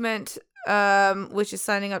got movement, which is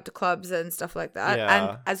signing up to clubs and stuff like that,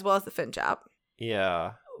 and as well as the Finch app.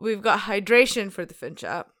 Yeah. We've got hydration for the Finch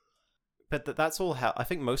app. But that's all health. I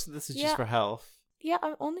think most of this is just for health. Yeah,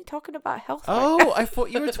 I'm only talking about health. Oh, I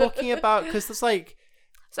thought you were talking about, because there's like...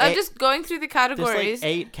 So I'm just going through the categories. There's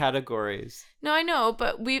like 8 categories. No, I know,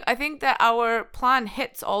 but I think that our plan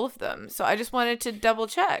hits all of them. So I just wanted to double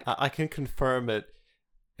check. I can confirm it.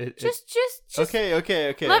 Just Okay.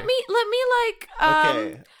 Let me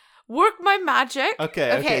okay. work my magic.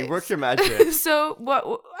 Okay, work your magic.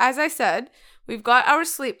 So as I said, we've got our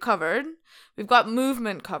sleep covered. We've got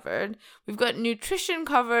movement covered. We've got nutrition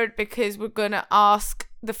covered because we're going to ask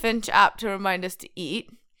the Finch app to remind us to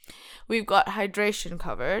eat. We've got hydration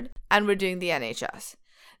covered, and we're doing the NHS.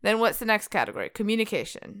 Then what's the next category?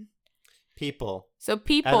 Communication. People. So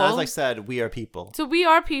people. And as I said, we are people. So we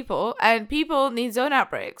are people, and people need zone out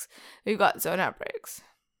breaks. We've got zone out breaks.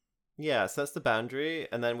 Yeah, so that's the boundary.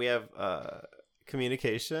 And then we have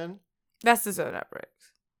communication. That's the zone out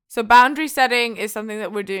breaks. So boundary setting is something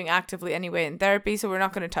that we're doing actively anyway in therapy, so we're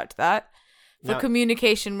not going to touch that. For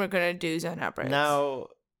communication, we're going to do zone out breaks. Now,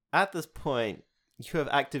 at this point, you have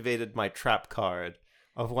activated my trap card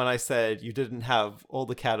of when I said you didn't have all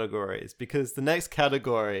the categories, because the next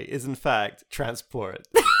category is, in fact, transport.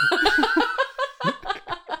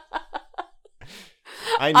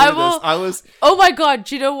 I knew this. Oh my god,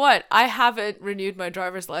 do you know what? I haven't renewed my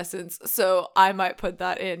driver's license, so I might put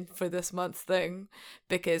that in for this month's thing,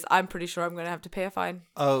 because I'm pretty sure I'm going to have to pay a fine.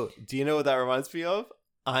 Oh, do you know what that reminds me of?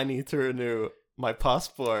 I need to renew my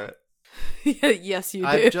passport. Yes, you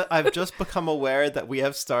do. I've just become aware that we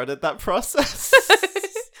have started that process.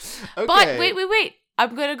 Okay. But wait.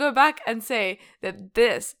 I'm going to go back and say that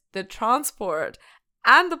the transport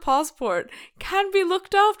and the passport can be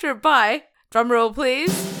looked after by, drumroll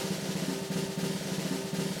please,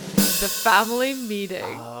 the family meeting.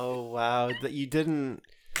 Oh, wow. That you didn't...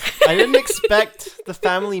 I didn't expect the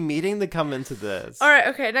family meeting to come into this. All right,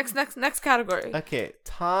 okay, next category. Okay,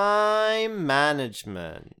 time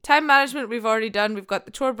management. Time management we've already done. We've got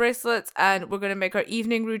the chore bracelets, and we're going to make our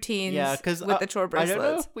evening routines with the chore bracelets. I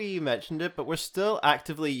don't know if we mentioned it, but we're still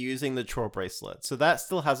actively using the chore bracelet. So that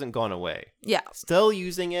still hasn't gone away. Yeah. Still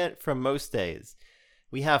using it for most days.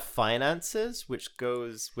 We have finances, which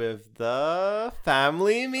goes with the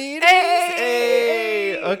family meetings.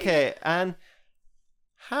 Hey! Okay, and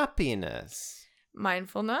happiness.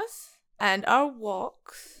 Mindfulness. And our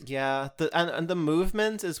walks. Yeah, and the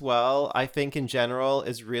movement as well, I think in general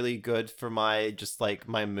is really good for my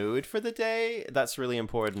mood for the day. That's really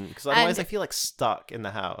important because otherwise I feel like stuck in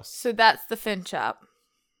the house. So that's the Finch app.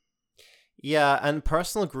 Yeah, and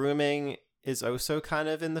personal grooming is also kind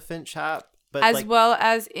of in the Finch app. But as well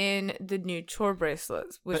as in the new chore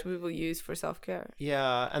bracelets, which we will use for self-care.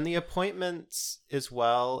 Yeah, and the appointments as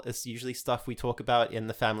well is usually stuff we talk about in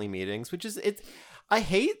the family meetings, which is it. I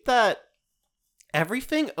hate that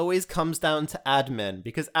everything always comes down to admin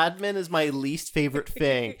because admin is my least favorite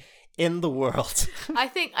thing in the world. I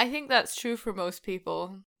think that's true for most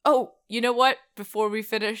people. Oh, you know what? Before we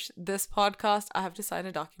finish this podcast, I have to sign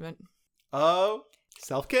a document. Oh.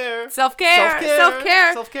 Self-care. High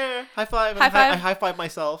five. I high five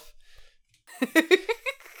myself.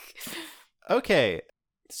 Okay.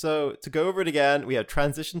 So to go over it again, we have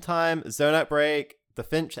transition time, zone out break, the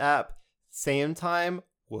Finch app, same time,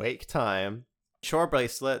 wake time, chore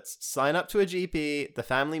bracelets, sign up to a GP, the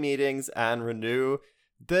family meetings, and renew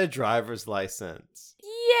the driver's license.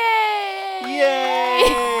 Yay!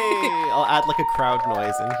 I'll add like a crowd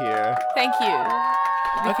noise in here. Thank you.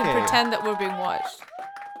 We can pretend that we're being watched.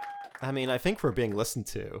 I mean, I think we're being listened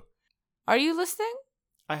to. Are you listening?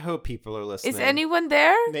 I hope people are listening. Is anyone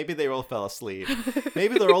there? Maybe they all fell asleep.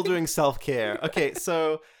 Maybe they're all doing self-care. Okay,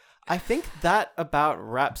 so I think that about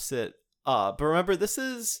wraps it up. But remember,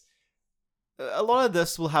 a lot of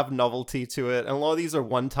this will have novelty to it, and a lot of these are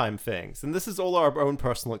one-time things. And this is all our own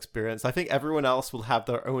personal experience. I think everyone else will have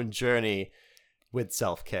their own journey with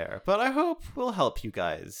self-care, but I hope we'll help you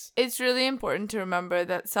guys. It's really important to remember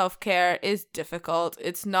that self-care is difficult.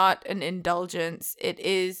 It's not an indulgence. It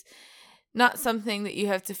is not something that you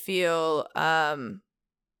have to feel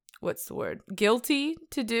guilty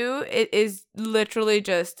to do. It is literally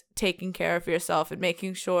just taking care of yourself and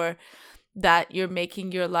making sure that you're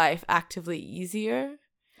making your life actively easier.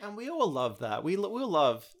 And we all love that. We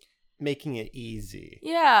love making it easy.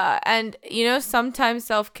 Yeah, and sometimes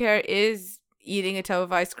self-care is eating a tub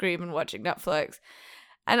of ice cream and watching Netflix.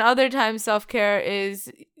 And other times self-care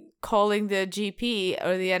is calling the GP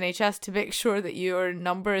or the NHS to make sure that your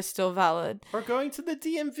number is still valid. Or going to the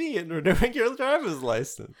DMV and renewing your driver's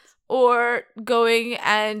license. Or going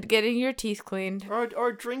and getting your teeth cleaned.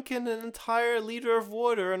 Or drinking an entire liter of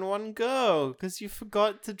water in one go because you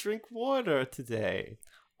forgot to drink water today.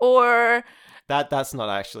 Or... That's not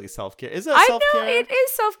actually self-care. Is that self-care? I know it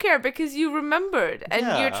is self-care because you remembered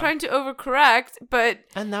and you're trying to overcorrect, but...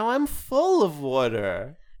 And now I'm full of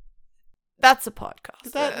water. That's a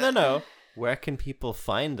podcast. No. Where can people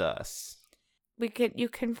find us? You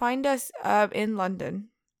can find us in London.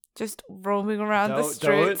 Just roaming around the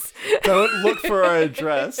streets. Don't look for our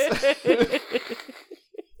address.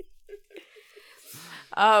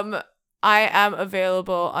 I am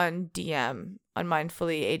available on DM on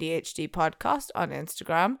Mindfully ADHD Podcast on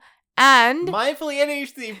Instagram and Mindfully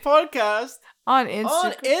ADHD Podcast on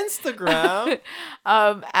Instagram.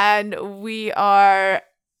 And we are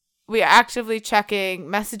actively checking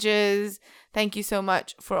messages. Thank you so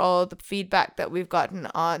much for all the feedback that we've gotten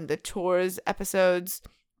on the chores episodes.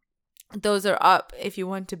 Those are up if you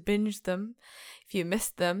want to binge them, if you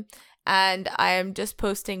missed them. And I am just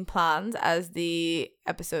posting plans as the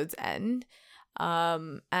episodes end.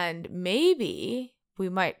 And maybe we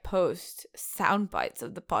might post sound bites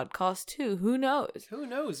of the podcast too. Who knows? Who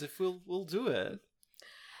knows if we'll do it.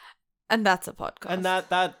 And that's a podcast. And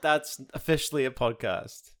that's officially a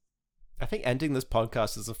podcast. I think ending this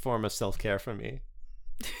podcast is a form of self-care for me.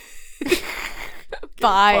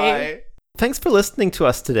 Bye. Thanks for listening to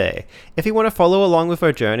us today. If you want to follow along with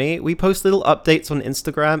our journey, we post little updates on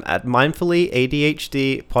Instagram at Mindfully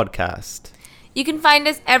ADHD Podcast. You can find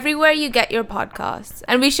us everywhere you get your podcasts,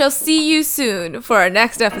 and we shall see you soon for our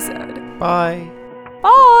next episode. Bye.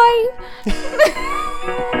 Bye.